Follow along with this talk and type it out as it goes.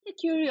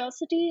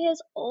curiosity has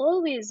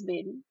always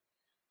been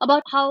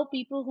about how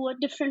people who are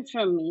different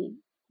from me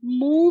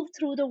move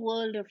through the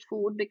world of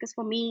food, because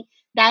for me,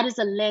 that is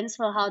a lens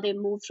for how they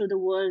move through the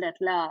world at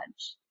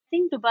large. I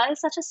think Dubai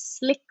is such a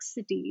slick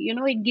city.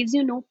 It gives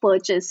you no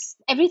purchase.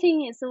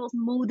 Everything is so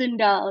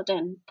smoothened out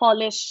and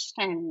polished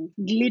and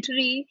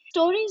glittery.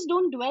 Stories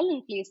don't dwell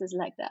in places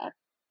like that.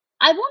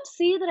 I won't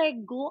say that I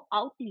go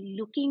out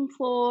looking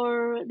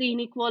for the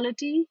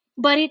inequality,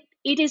 but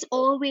it is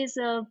always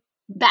a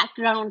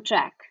background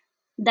track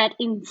that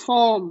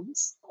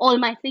informs all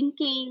my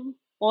thinking,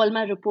 all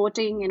my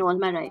reporting, and all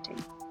my writing.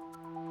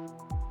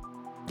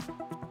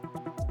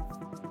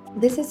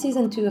 This is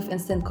season 2 of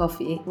Instant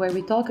Coffee, where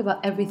we talk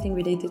about everything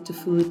related to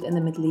food in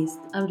the Middle East.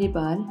 I'm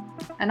Ribal.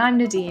 And I'm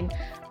Nadine.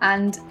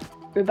 And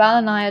Ribal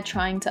and I are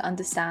trying to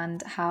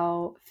understand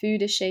how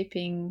food is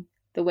shaping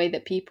the way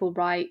that people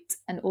write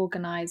and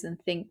organize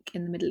and think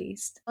in the Middle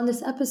East. On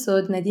this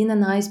episode, Nadine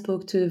and I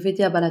spoke to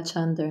Vidya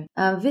Balachandar.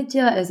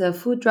 Vidya is a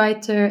food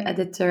writer,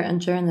 editor, and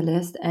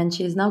journalist, and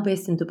she is now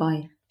based in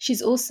Dubai.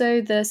 She's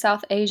also the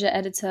South Asia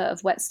editor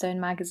of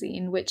Whetstone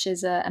Magazine, which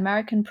is an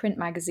American print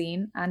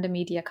magazine and a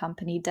media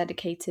company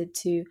dedicated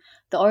to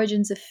the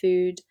origins of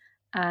food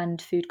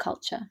and food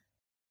culture.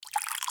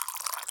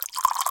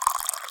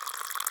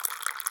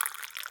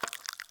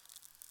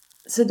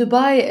 So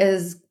Dubai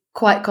is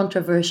quite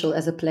controversial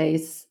as a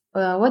place.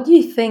 What do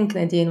you think,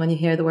 Nadine, when you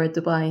hear the word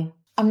Dubai?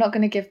 I'm not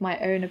going to give my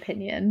own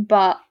opinion,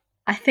 but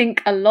I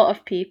think a lot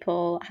of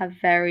people have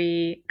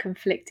very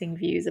conflicting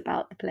views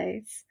about the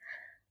place.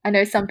 I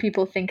know some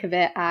people think of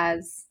it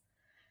as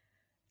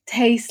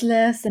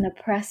tasteless and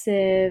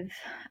oppressive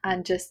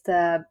and just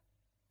a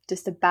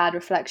bad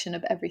reflection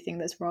of everything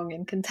that's wrong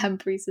in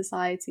contemporary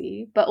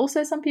society. But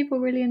also some people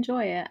really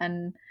enjoy it,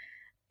 and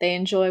they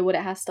enjoy what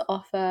it has to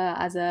offer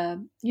as a,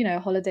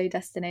 holiday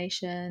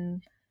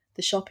destination,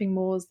 the shopping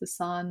malls, the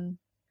sun.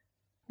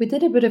 We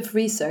did a bit of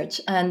research,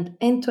 and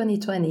in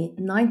 2020,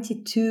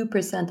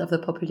 92% of the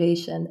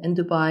population in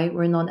Dubai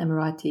were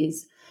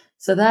non-Emiratis.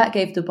 So that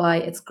gave Dubai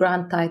its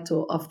grand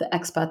title of the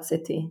expat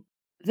city.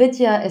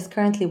 Vidya is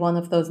currently one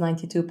of those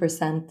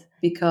 92%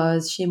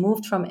 because she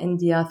moved from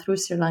India through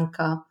Sri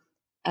Lanka,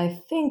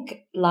 I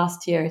think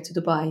last year, to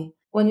Dubai.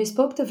 When we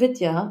spoke to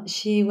Vidya,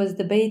 she was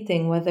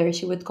debating whether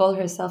she would call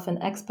herself an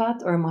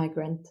expat or a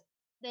migrant.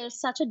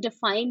 There's such a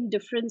defined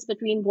difference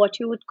between what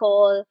you would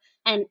call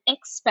an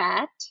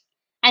expat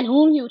and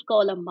whom you would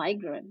call a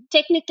migrant.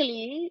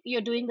 Technically,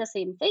 you're doing the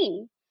same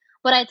thing,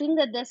 but I think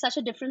that there's such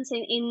a difference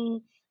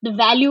in the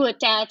value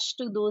attached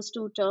to those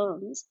two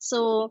terms.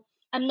 So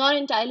I'm not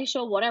entirely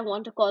sure what I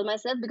want to call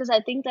myself, because I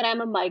think that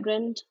I'm a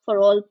migrant for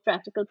all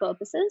practical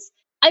purposes.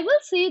 I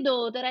will say,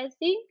 though, that I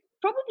think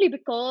probably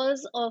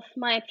because of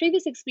my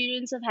previous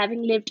experience of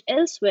having lived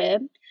elsewhere,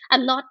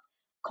 I'm not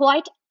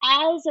quite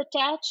as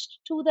attached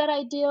to that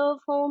idea of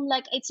home.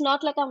 Like, it's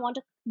not like I want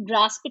to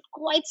grasp it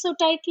quite so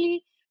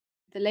tightly.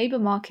 The labour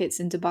markets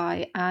in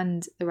Dubai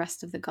and the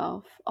rest of the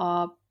Gulf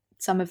are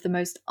some of the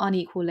most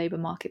unequal labour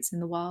markets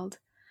in the world.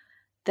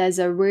 There's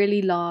a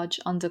really large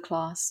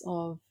underclass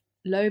of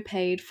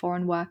low-paid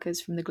foreign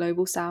workers from the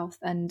global south,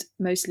 and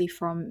mostly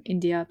from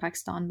India,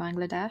 Pakistan,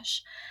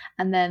 Bangladesh.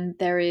 And then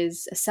there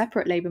is a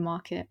separate labour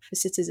market for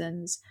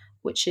citizens,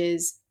 which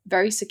is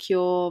very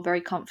secure,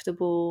 very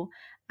comfortable,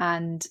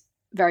 and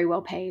very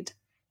well paid.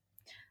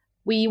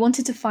 We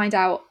wanted to find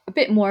out a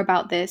bit more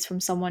about this from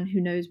someone who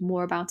knows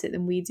more about it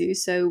than we do.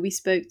 So we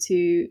spoke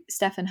to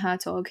Stefan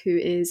Hertog, who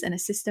is an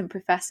assistant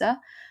professor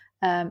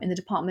in the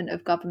Department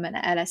of Government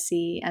at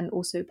LSE and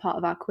also part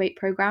of our Kuwait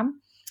program.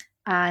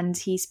 And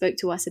he spoke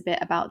to us a bit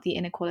about the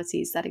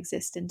inequalities that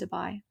exist in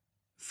Dubai.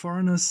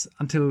 Foreigners,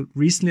 until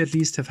recently at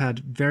least, have had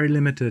very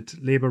limited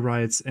labor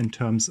rights in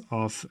terms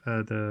of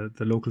the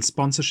local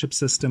sponsorship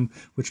system,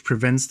 which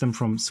prevents them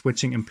from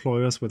switching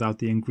employers without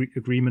the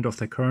agreement of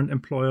their current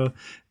employer,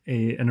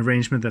 an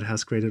arrangement that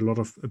has created a lot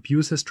of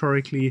abuse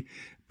historically.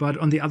 But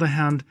on the other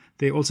hand,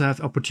 they also have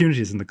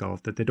opportunities in the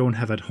Gulf that they don't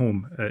have at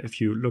home. If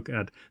you look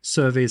at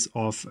surveys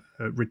of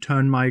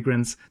return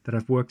migrants that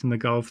have worked in the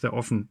Gulf, they're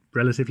often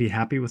relatively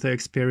happy with their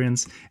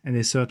experience, and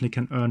they certainly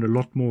can earn a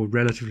lot more,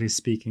 relatively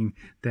speaking,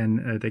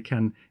 than they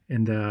can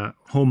in their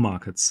home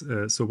markets.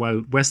 So while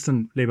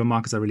Western labor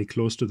markets are really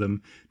close to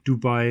them,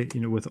 Dubai,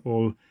 with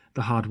all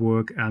the hard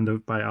work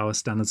and by our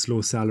standards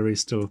low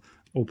salaries, still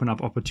open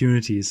up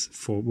opportunities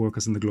for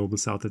workers in the global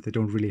south that they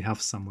don't really have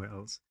somewhere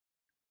else.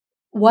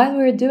 While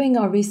we were doing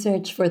our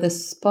research for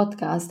this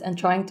podcast and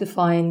trying to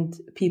find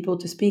people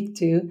to speak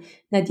to,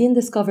 Nadine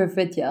discovered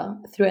Vidya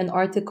through an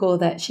article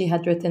that she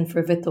had written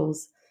for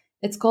Vitals.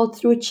 It's called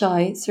Through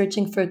Chai,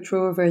 Searching for a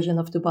Truer Version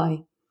of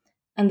Dubai.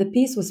 And the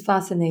piece was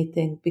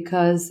fascinating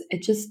because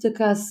it just took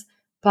us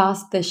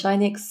past the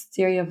shiny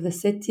exterior of the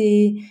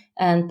city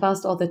and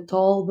past all the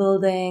tall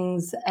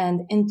buildings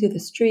and into the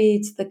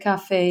streets, the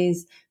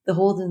cafes, the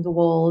holes in the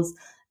walls.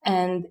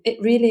 And it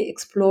really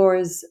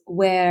explores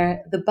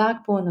where the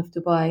backbone of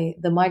Dubai,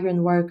 the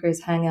migrant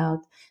workers, hang out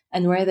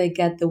and where they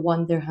get the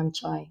 1 dirham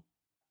chai.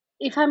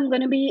 If I'm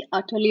going to be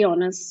utterly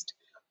honest,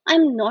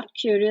 I'm not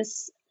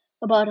curious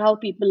about how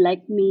people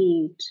like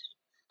me eat.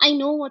 I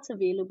know what's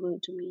available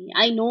to me.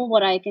 I know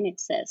what I can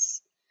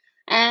access.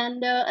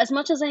 And as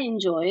much as I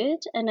enjoy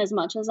it, and as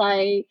much as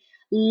I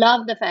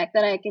love the fact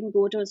that I can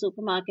go to a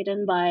supermarket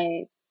and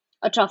buy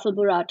a truffle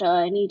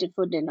burrata and eat it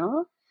for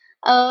dinner,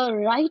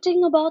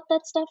 writing about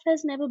that stuff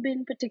has never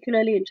been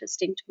particularly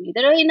interesting to me.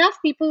 There are enough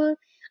people,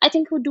 I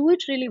think, who do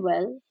it really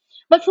well.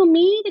 But for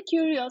me, the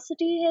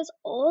curiosity has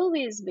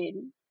always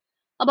been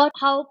about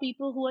how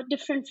people who are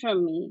different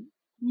from me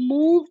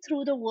move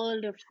through the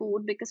world of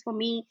food, because for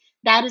me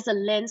that is a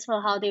lens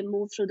for how they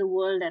move through the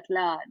world at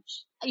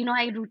large.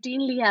 I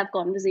routinely have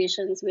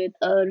conversations with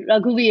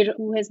Raghuveer,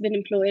 who has been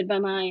employed by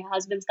my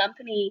husband's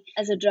company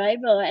as a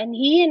driver, and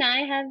he and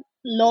I have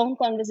long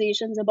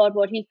conversations about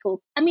what he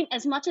cooks. I mean,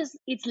 as much as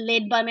it's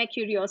led by my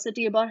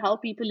curiosity about how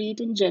people eat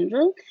in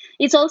general,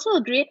 it's also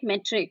a great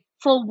metric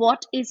for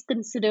what is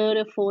considered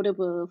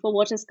affordable, for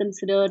what is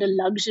considered a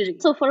luxury.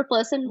 So, for a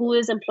person who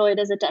is employed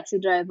as a taxi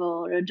driver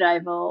or a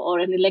driver or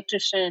an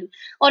electrician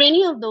or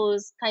any of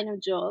those kind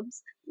of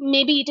jobs,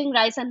 maybe eating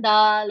rice and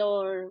dal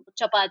or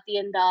chapati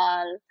and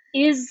dal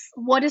is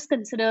what is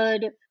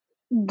considered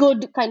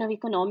good kind of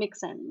economic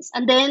sense.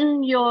 And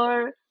then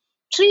your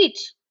treat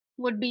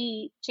would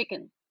be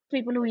chicken.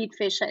 People who eat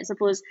fish, I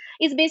suppose,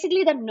 is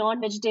basically that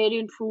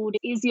non-vegetarian food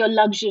is your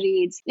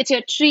luxury. It's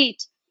your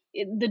treat.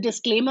 The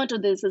disclaimer to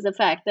this is the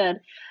fact that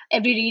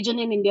every region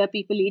in India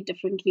people eat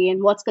differently,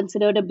 and what's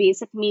considered a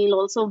basic meal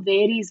also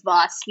varies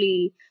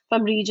vastly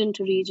from region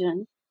to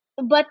region.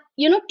 But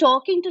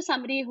talking to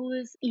somebody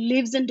who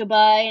lives in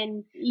Dubai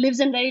and lives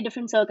in very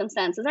different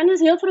circumstances and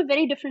is here for a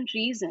very different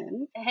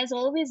reason has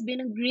always been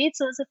a great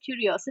source of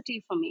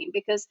curiosity for me,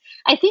 because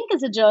I think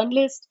as a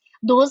journalist,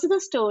 those are the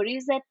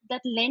stories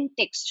that lend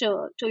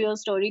texture to your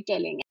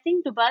storytelling. I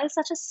think Dubai is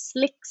such a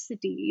slick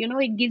city.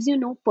 It gives you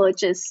no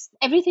purchase.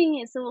 Everything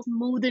is so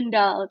smoothened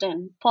out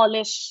and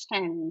polished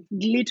and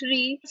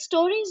glittery.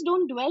 Stories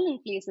don't dwell in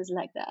places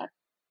like that.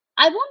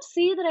 I won't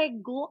say that I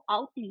go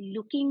out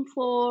looking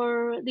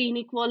for the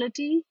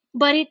inequality,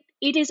 but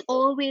it is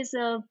always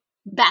a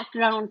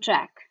background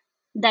track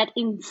that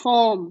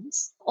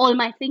informs all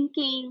my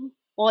thinking,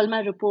 all my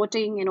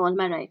reporting, and all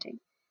my writing.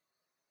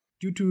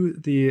 Due to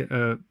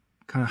the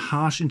kind of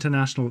harsh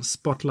international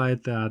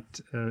spotlight that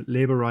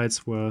labor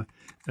rights were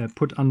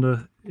put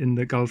under in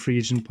the Gulf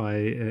region by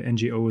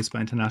NGOs,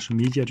 by international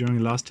media during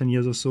the last 10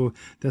 years or so,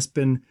 there's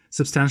been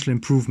substantial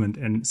improvement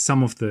in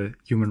some of the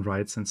human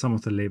rights and some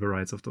of the labor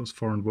rights of those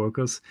foreign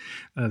workers.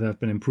 There have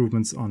been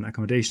improvements on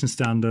accommodation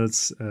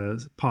standards,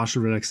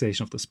 partial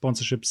relaxation of the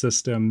sponsorship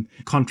system,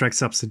 contract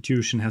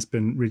substitution has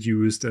been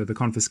reduced, the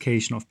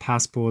confiscation of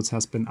passports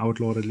has been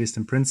outlawed, at least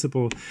in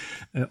principle.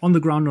 On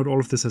the ground, not all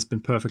of this has been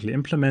perfectly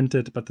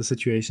implemented, but the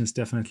situation is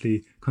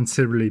definitely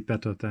considerably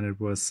better than it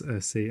was,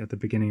 say, at the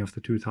beginning of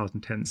the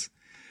 2010s.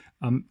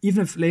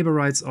 Even if labor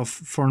rights of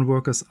foreign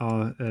workers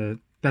are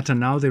better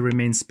now, they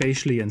remain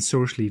spatially and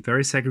socially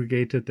very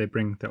segregated. They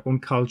bring their own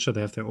culture.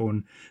 They have their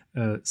own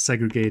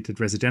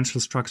segregated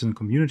residential structures and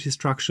community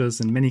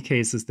structures. In many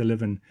cases, they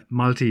live in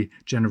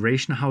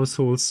multi-generation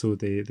households, so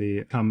they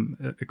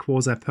become a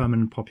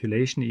quasi-permanent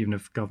population, even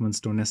if governments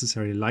don't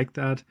necessarily like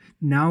that.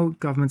 Now,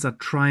 governments are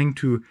trying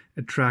to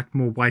attract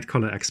more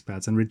white-collar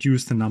expats and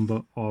reduce the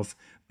number of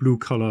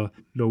blue-collar,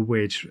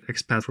 low-wage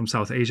expats from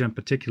South Asia in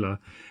particular.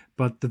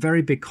 But the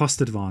very big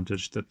cost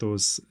advantage that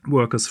those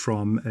workers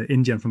from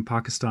India and from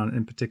Pakistan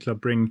in particular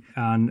bring,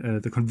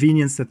 and the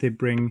convenience that they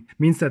bring,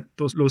 means that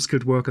those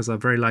low-skilled workers are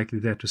very likely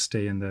there to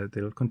stay, and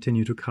they'll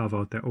continue to carve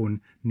out their own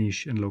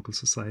niche in local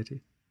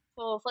society.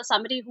 For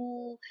somebody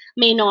who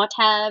may not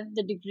have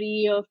the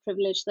degree of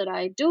privilege that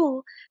I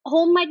do,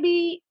 home might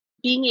be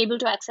being able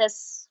to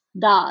access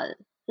dal,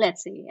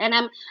 let's say. And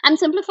I'm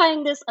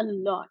simplifying this a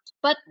lot.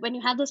 But when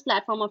you have this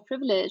platform of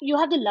privilege, you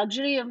have the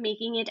luxury of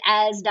making it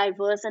as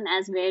diverse and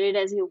as varied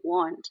as you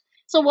want.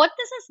 So what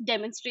this has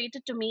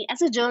demonstrated to me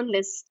as a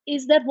journalist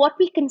is that what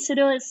we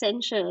consider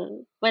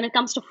essential when it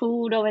comes to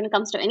food or when it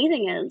comes to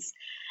anything else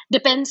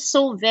depends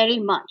so very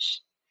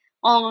much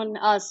on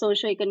our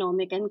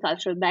socioeconomic and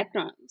cultural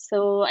background.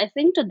 So I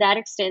think to that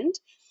extent,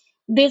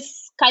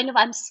 this kind of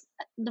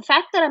the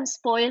fact that I'm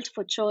spoiled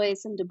for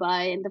choice in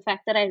Dubai, and the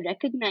fact that I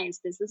recognize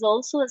this, is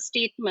also a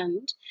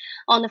statement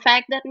on the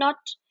fact that not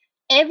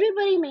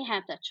everybody may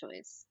have that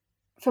choice.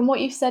 From what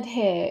you've said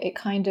here, it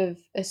kind of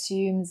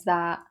assumes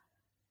that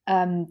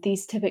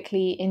these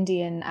typically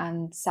Indian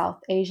and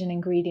South Asian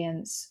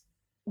ingredients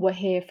were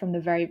here from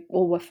the very,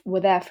 or were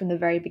there from the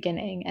very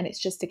beginning, and it's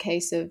just a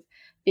case of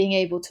being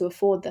able to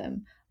afford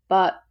them.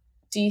 But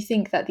do you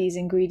think that these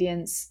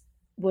ingredients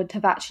would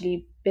have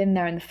actually been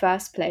there in the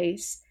first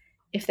place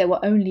if there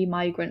were only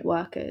migrant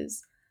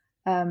workers?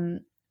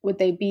 Would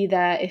they be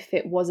there if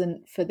it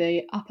wasn't for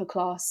the upper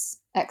class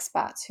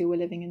expats who were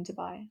living in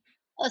Dubai?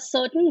 A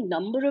certain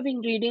number of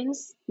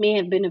ingredients may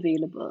have been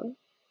available,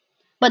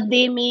 but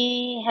they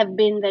may have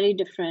been very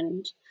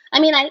different. I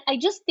mean, I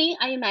just think,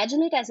 I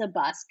imagine it as a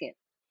basket.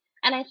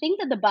 And I think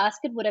that the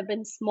basket would have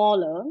been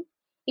smaller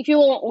if you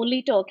were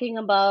only talking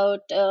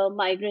about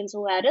migrants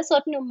who had a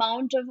certain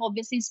amount of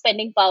obviously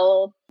spending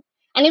power.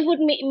 and it would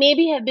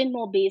maybe have been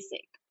more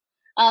basic.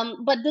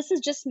 But this is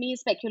just me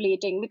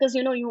speculating, because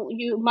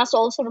you must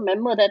also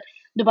remember that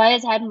Dubai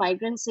has had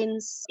migrants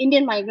since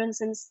Indian migrants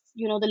since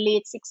the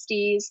late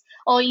 60s,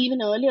 or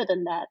even earlier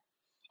than that.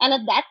 And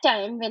at that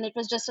time, when it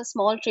was just a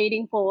small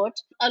trading port,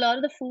 a lot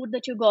of the food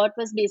that you got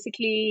was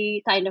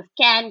basically kind of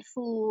canned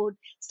food,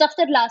 stuff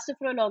that lasted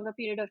for a longer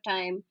period of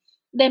time.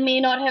 There may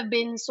not have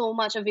been so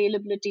much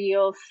availability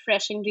of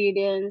fresh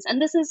ingredients,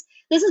 and this is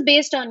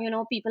based on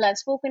people I've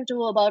spoken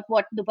to about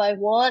what Dubai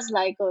was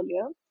like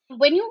earlier.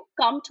 When you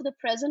come to the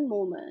present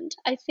moment,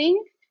 I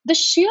think the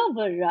sheer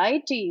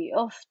variety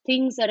of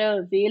things that are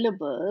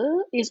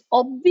available is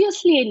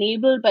obviously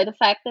enabled by the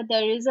fact that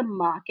there is a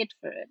market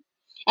for it,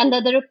 and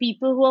that there are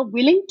people who are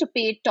willing to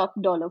pay top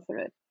dollar for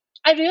it.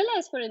 I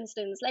realize, for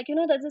instance, like,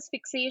 there's this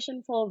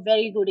fixation for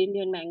very good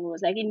Indian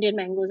mangoes, like Indian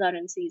mangoes are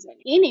in season.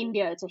 In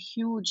India, it's a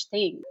huge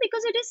thing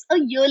because it is a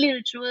yearly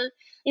ritual.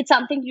 It's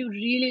something you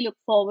really look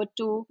forward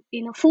to.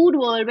 In a food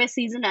world where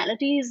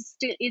seasonality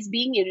is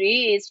being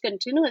erased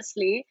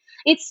continuously,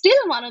 it's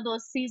still one of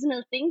those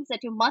seasonal things that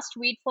you must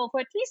wait for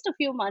at least a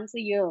few months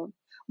a year.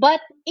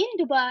 But in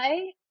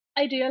Dubai,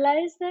 I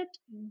realize that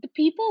the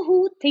people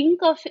who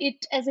think of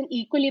it as an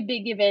equally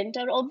big event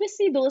are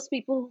obviously those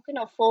people who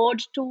can afford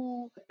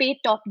to pay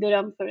top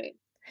dirham for it.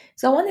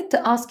 So I wanted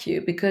to ask you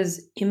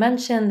because you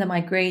mentioned the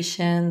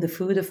migration, the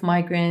food of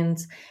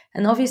migrants,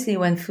 and obviously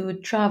when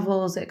food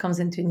travels, it comes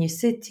into a new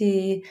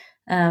city,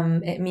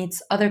 it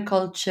meets other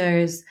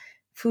cultures,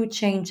 food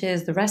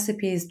changes, the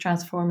recipes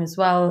transform as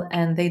well,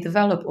 and they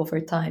develop over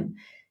time.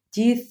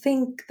 Do you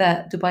think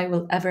that Dubai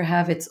will ever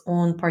have its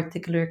own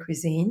particular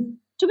cuisine?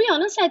 To be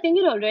honest, I think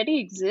it already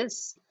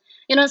exists.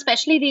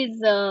 Especially these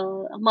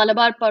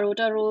Malabar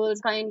parota rolls,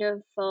 kind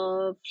of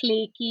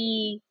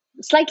flaky,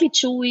 slightly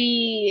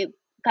chewy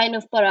kind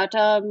of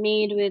paratha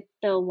made with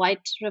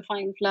white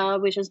refined flour,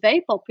 which is very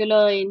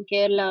popular in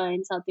Kerala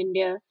in South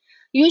India.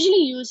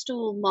 Usually used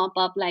to mop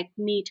up like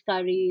meat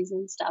curries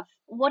and stuff.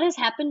 What has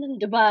happened in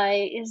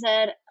Dubai is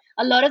that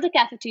a lot of the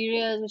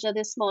cafeterias, which are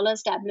the smaller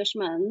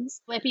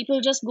establishments, where people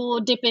just go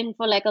dip in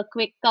for like a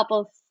quick cup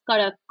of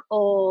karak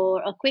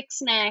or a quick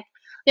snack,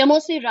 they're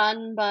mostly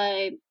run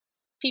by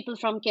people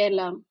from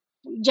Kerala,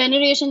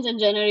 generations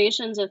and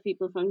generations of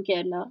people from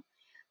Kerala.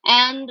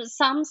 And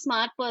some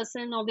smart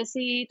person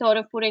obviously thought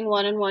of putting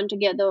one and one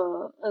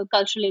together,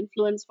 cultural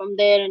influence from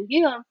there and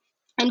here,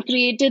 and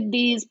created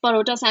these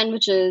parota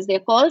sandwiches. They're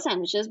called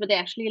sandwiches, but they're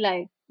actually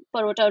like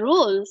parota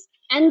rolls.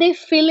 And they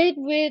fill it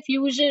with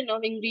fusion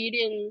of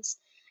ingredients,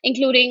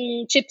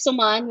 including chips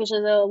Oman, which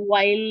is a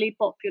wildly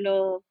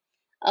popular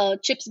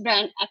chips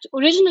brand,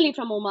 originally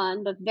from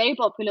Oman, but very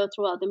popular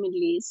throughout the Middle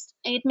East.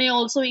 It may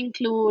also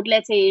include,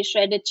 let's say,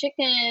 shredded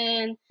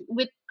chicken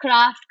with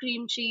Kraft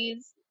cream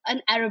cheese,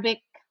 an Arabic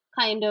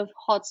kind of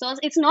hot sauce.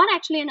 It's not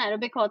actually an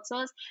Arabic hot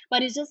sauce,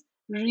 but it's just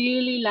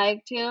really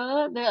liked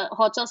here. The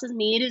hot sauce is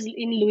made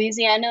in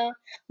Louisiana,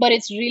 but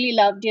it's really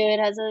loved here. It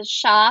has a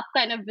sharp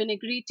kind of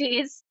vinegary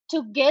taste.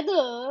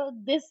 Together,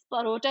 this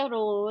parota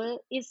roll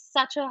is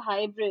such a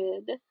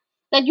hybrid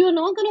that you're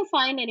not going to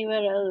find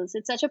anywhere else.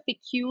 It's such a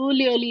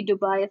peculiarly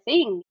Dubai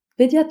thing.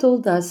 Vidya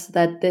told us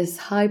that this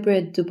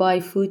hybrid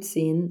Dubai food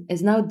scene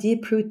is now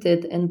deep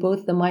rooted in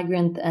both the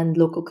migrant and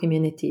local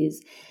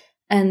communities,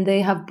 and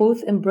they have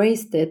both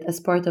embraced it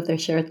as part of their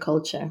shared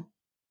culture.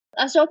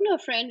 I was talking to a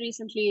friend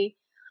recently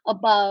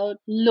about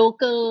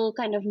local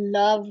kind of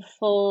love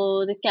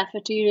for the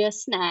cafeteria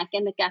snack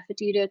and the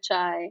cafeteria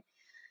chai.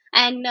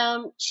 And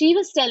she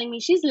was telling me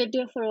she's lived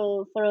here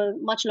for a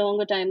much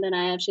longer time than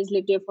I have. She's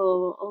lived here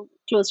for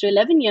close to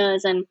 11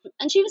 years. And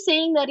she was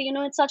saying that,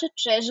 it's such a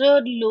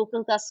treasured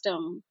local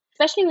custom,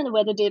 especially when the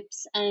weather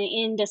dips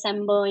in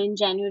December, in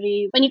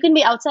January, when you can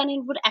be outside and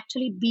it would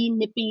actually be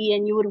nippy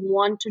and you would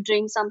want to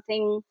drink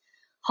something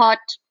hot.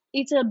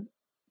 It's a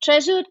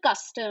treasured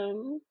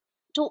custom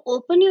to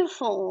open your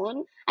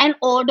phone and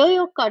order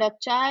your karak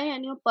chai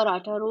and your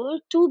paratha roll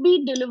to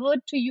be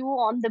delivered to you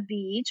on the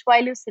beach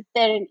while you sit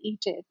there and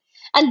eat it.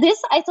 And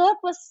this, I thought,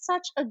 was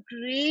such a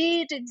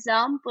great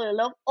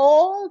example of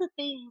all the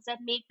things that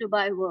make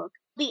Dubai work.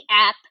 The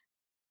app,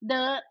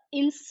 the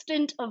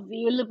instant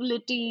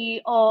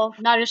availability of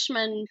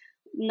nourishment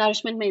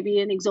may be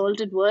an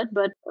exalted word,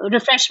 but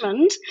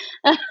refreshment.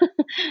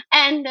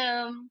 And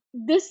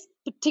this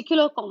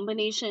particular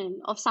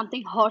combination of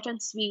something hot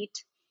and sweet,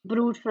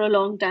 brewed for a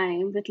long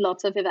time with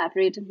lots of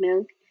evaporated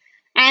milk,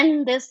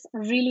 and this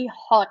really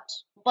hot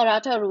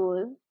paratha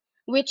roll,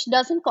 which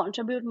doesn't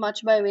contribute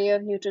much by way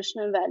of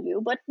nutritional value,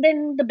 but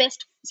then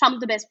some of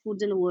the best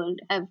foods in the world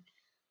have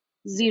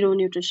zero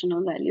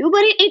nutritional value,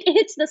 but it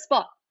hits the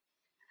spot.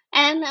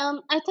 And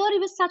I thought it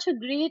was such a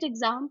great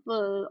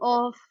example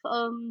of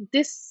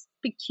this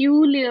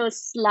peculiar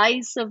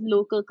slice of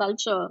local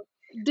culture.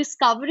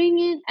 Discovering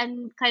it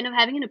and kind of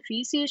having an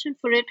appreciation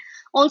for it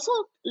also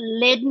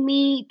led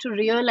me to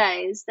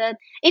realize that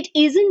it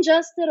isn't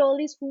just that all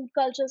these food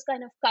cultures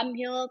kind of come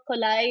here,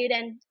 collide,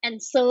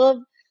 and serve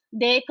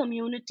their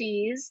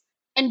communities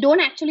and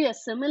don't actually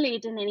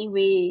assimilate in any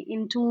way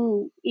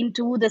into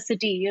the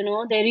city.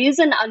 There is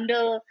an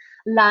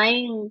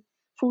underlying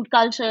food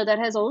culture that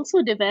has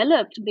also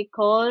developed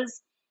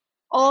because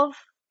of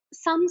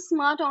some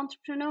smart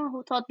entrepreneur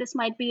who thought this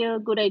might be a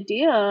good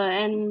idea,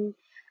 and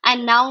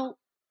now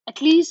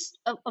at least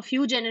a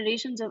few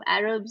generations of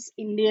Arabs,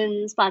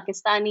 Indians,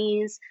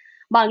 Pakistanis,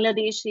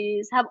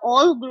 Bangladeshis have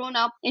all grown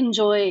up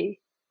enjoy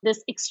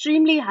this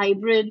extremely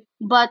hybrid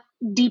but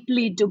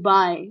deeply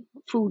Dubai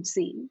food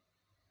scene.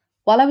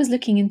 While I was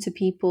looking into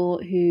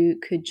people who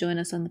could join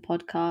us on the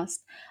podcast,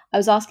 I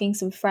was asking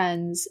some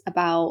friends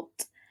about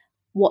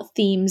what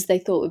themes they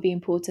thought would be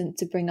important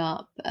to bring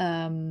up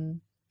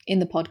in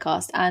the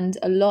podcast. And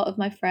a lot of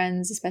my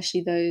friends,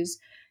 especially those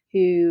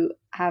who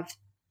are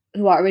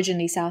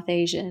originally South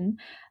Asian,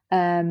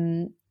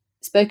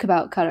 spoke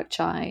about Karak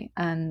Chai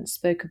and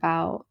spoke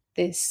about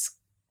this,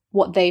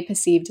 what they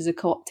perceived as a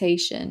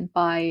co-optation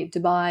by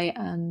Dubai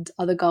and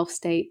other Gulf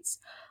states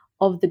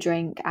of the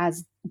drink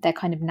as their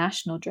kind of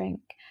national drink.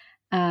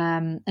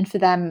 And for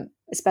them,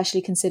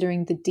 especially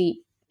considering the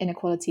deep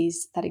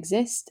inequalities that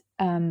exist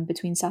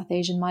between South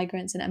Asian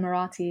migrants and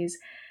Emiratis,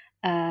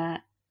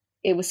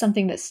 it was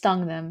something that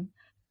stung them.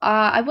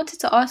 I wanted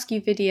to ask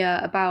you,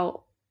 Vidya,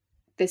 about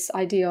this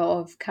idea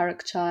of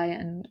Karak Chai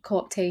and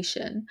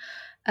co-optation.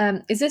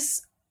 Is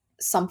this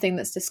something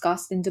that's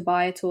discussed in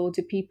Dubai at all?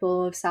 Do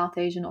people of South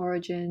Asian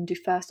origin, do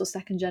first or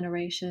second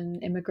generation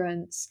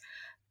immigrants,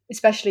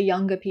 especially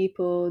younger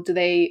people, do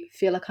they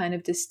feel a kind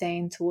of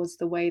disdain towards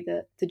the way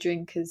that the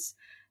drink has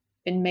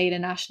been made a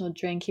national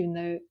drink, even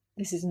though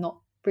this is not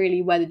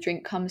really where the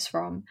drink comes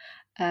from?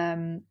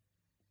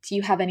 Do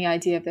you have any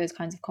idea of those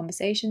kinds of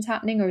conversations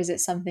happening, or is it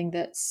something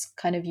that's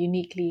kind of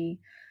uniquely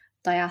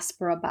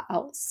diaspora but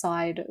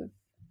outside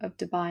of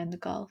Dubai and the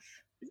Gulf?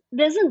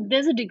 There's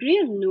a degree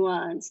of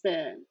nuance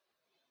there,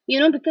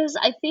 because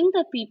I think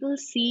that people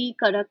see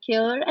Karak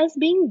here as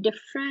being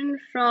different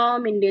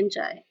from Indian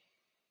chai.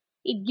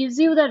 It gives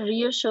you that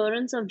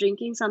reassurance of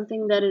drinking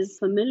something that is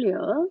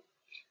familiar,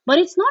 but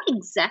it's not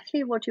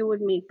exactly what you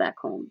would make back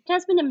home. It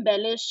has been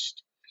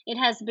embellished, it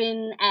has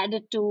been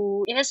added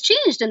to, it has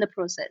changed in the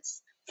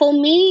process. For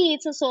me,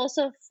 it's a source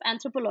of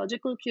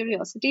anthropological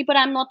curiosity, but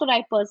I'm not the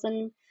right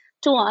person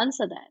to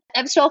answer that.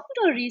 I was talking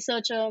to a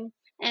researcher,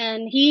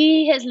 and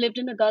he has lived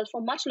in the Gulf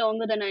for much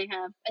longer than I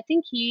have. I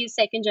think he's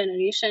second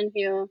generation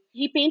here.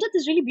 He painted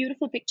this really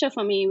beautiful picture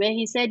for me where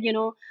he said,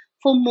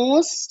 for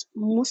most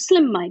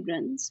Muslim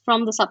migrants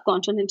from the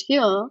subcontinent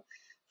here,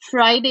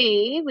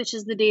 Friday, which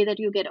is the day that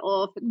you get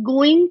off,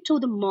 going to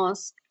the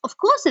mosque, of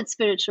course, it's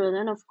spiritual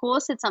and of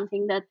course, it's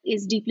something that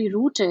is deeply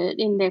rooted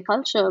in their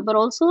culture. But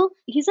also,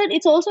 he said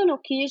it's also an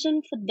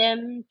occasion for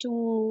them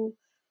to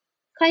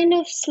kind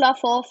of slough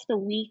off the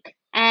week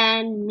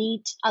and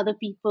meet other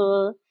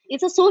people.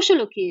 It's a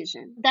social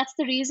occasion. That's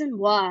the reason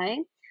why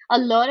a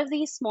lot of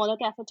these smaller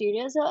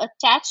cafeterias are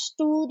attached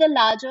to the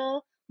larger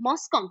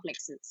mosque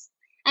complexes.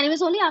 And it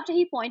was only after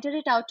he pointed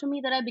it out to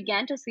me that I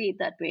began to see it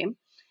that way.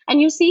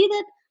 And you see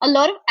that a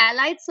lot of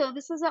allied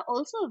services are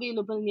also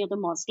available near the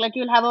mosque. Like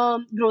you'll have a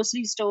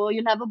grocery store,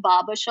 you'll have a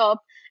barber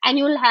shop, and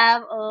you'll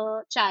have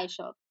a chai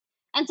shop.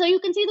 And so you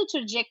can see the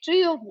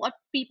trajectory of what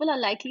people are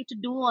likely to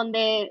do on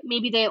their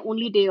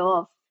only day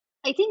off.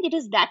 I think it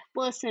is that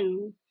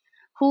person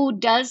who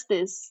does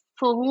this,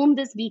 for whom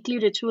this weekly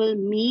ritual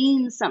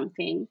means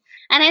something.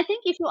 And I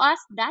think if you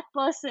ask that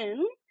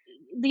person,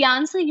 the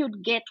answer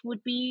you'd get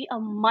would be a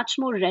much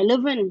more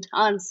relevant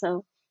answer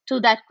to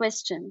that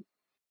question.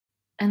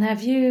 And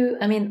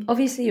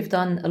obviously you've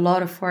done a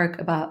lot of work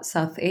about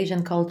South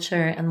Asian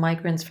culture and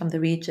migrants from the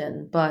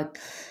region, but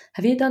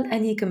have you done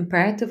any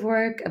comparative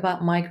work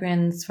about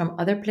migrants from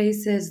other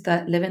places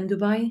that live in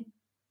Dubai?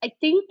 I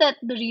think that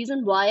the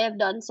reason why I've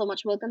done so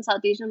much work on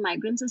South Asian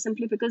migrants is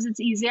simply because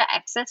it's easier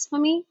access for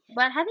me.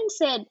 But having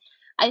said,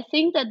 I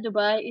think that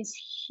Dubai is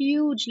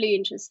hugely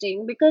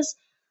interesting because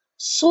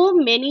so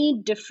many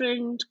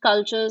different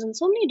cultures and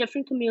so many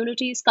different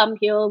communities come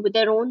here with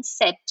their own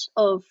set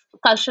of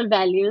cultural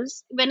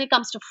values when it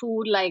comes to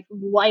food, like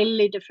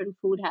wildly different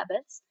food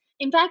habits.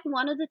 In fact,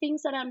 one of the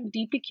things that I'm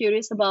deeply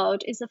curious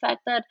about is the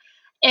fact that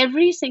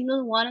every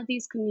single one of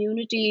these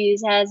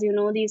communities has,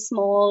 these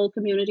small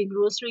community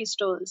grocery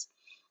stores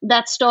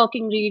that stock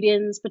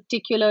ingredients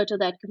particular to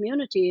that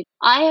community.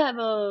 I have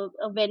a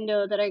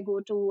vendor that I go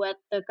to at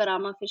the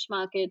Karama Fish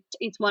Market.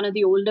 It's one of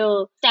the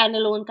older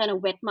standalone kind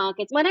of wet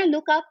markets. When I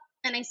look up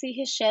and I see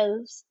his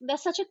shelves,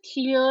 there's such a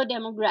clear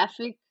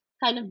demographic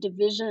kind of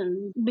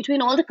division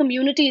between all the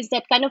communities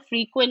that kind of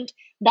frequent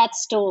that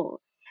store.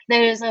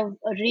 There is a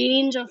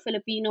range of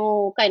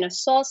Filipino kind of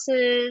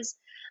sauces.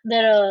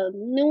 There are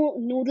new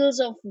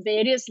noodles of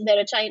various. There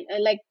are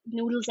like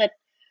noodles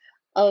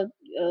uh,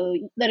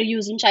 that are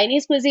used in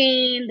Chinese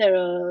cuisine. There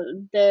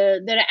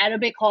are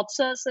Arabic hot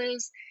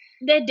sauces.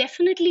 There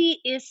definitely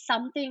is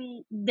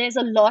something. There's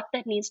a lot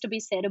that needs to be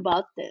said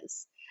about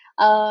this.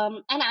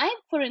 And I,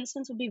 for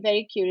instance, would be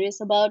very curious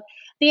about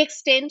the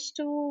extent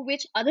to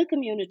which other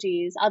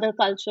communities, other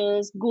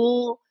cultures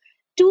go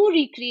to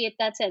recreate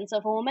that sense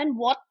of home, and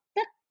what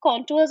that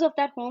contours of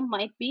that home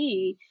might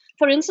be.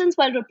 For instance,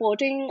 while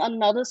reporting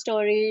another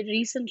story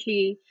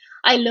recently,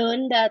 I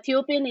learned that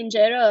Ethiopian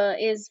injera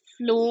is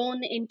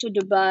flown into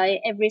Dubai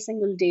every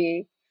single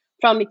day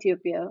from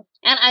Ethiopia.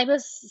 And I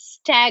was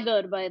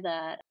staggered by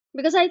that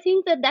because I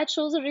think that that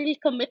shows a real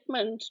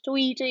commitment to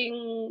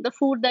eating the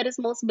food that is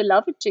most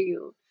beloved to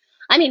you.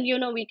 I mean,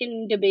 we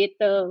can debate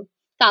the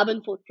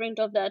carbon footprint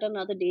of that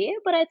another day,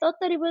 but I thought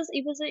that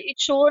it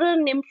showed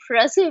an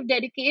impressive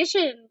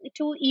dedication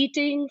to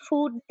eating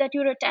food that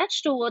you're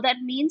attached to or that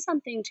means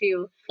something to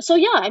you. So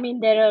yeah, I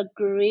mean, there are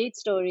great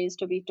stories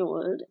to be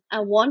told. I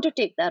want to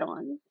take that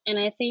on, and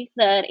I think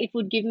that it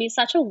would give me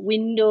such a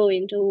window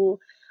into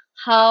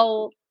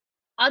how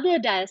other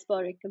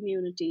diasporic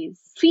communities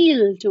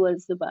feel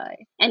towards Dubai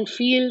and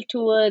feel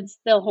towards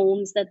the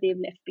homes that they've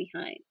left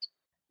behind.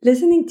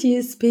 Listening to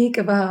you speak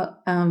about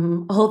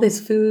all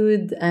this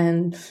food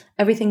and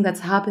everything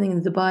that's happening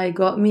in Dubai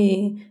got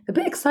me a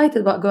bit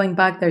excited about going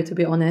back there, to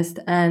be honest,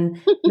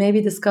 and maybe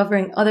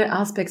discovering other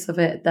aspects of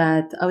it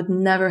that I would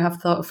never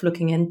have thought of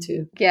looking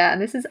into. Yeah, and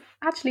this has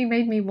actually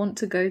made me want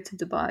to go to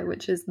Dubai,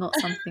 which is not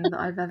something that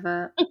I've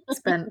ever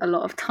spent a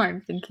lot of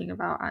time thinking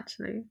about,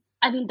 actually.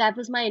 I mean, that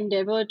was my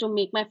endeavor to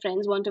make my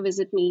friends want to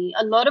visit me,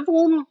 a lot of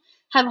whom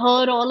have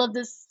heard all of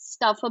this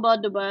stuff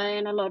about Dubai,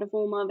 and a lot of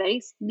whom are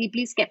very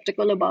deeply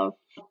skeptical about,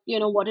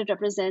 what it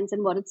represents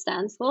and what it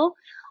stands for.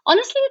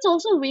 Honestly, it's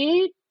also a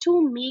way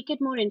to make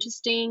it more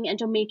interesting and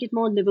to make it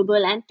more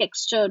livable and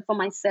textured for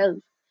myself.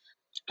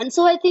 And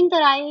so I think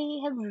that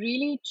I have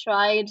really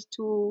tried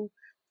to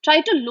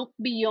look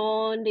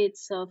beyond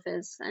its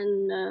surface.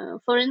 And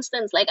for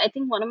instance, like I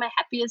think one of my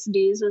happiest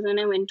days was when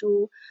I went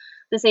to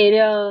this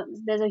area.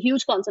 There's a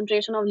huge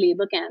concentration of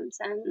labor camps,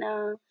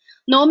 and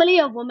normally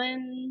a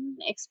woman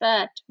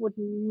expat would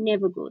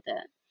never go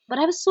there. But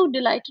I was so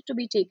delighted to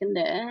be taken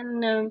there,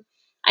 and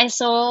I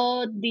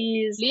saw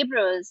these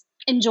laborers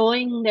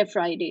enjoying their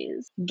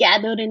Fridays,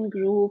 gathered in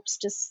groups,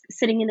 just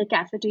sitting in the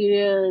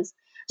cafeterias,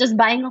 just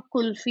buying a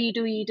kulfi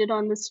to eat it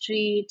on the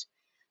street.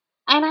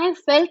 And I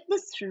felt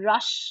this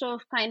rush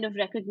of kind of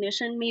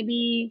recognition,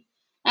 maybe,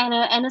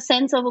 and a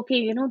sense of,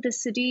 okay,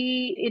 this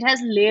city, it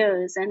has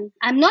layers, and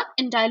I'm not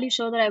entirely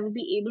sure that I will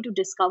be able to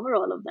discover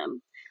all of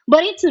them.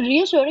 But it's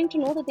reassuring to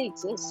know that they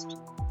exist.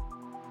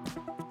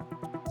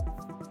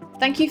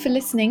 Thank you for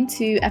listening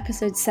to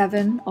episode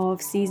 7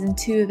 of season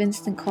 2 of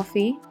Instant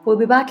Coffee. We'll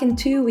be back in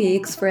 2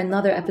 weeks for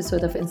another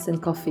episode of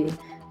Instant Coffee,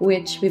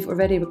 which we've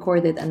already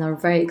recorded and are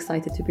very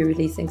excited to be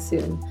releasing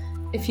soon.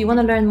 If you want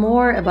to learn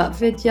more about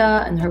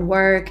Vidya and her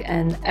work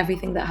and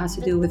everything that has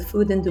to do with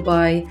food in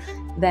Dubai,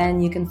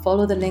 then you can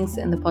follow the links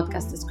in the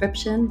podcast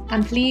description.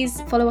 And please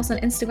follow us on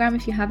Instagram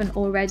if you haven't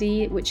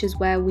already, which is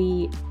where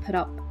we put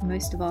up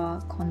most of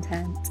our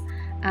content.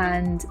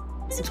 And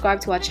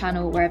subscribe to our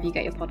channel wherever you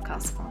get your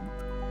podcasts from.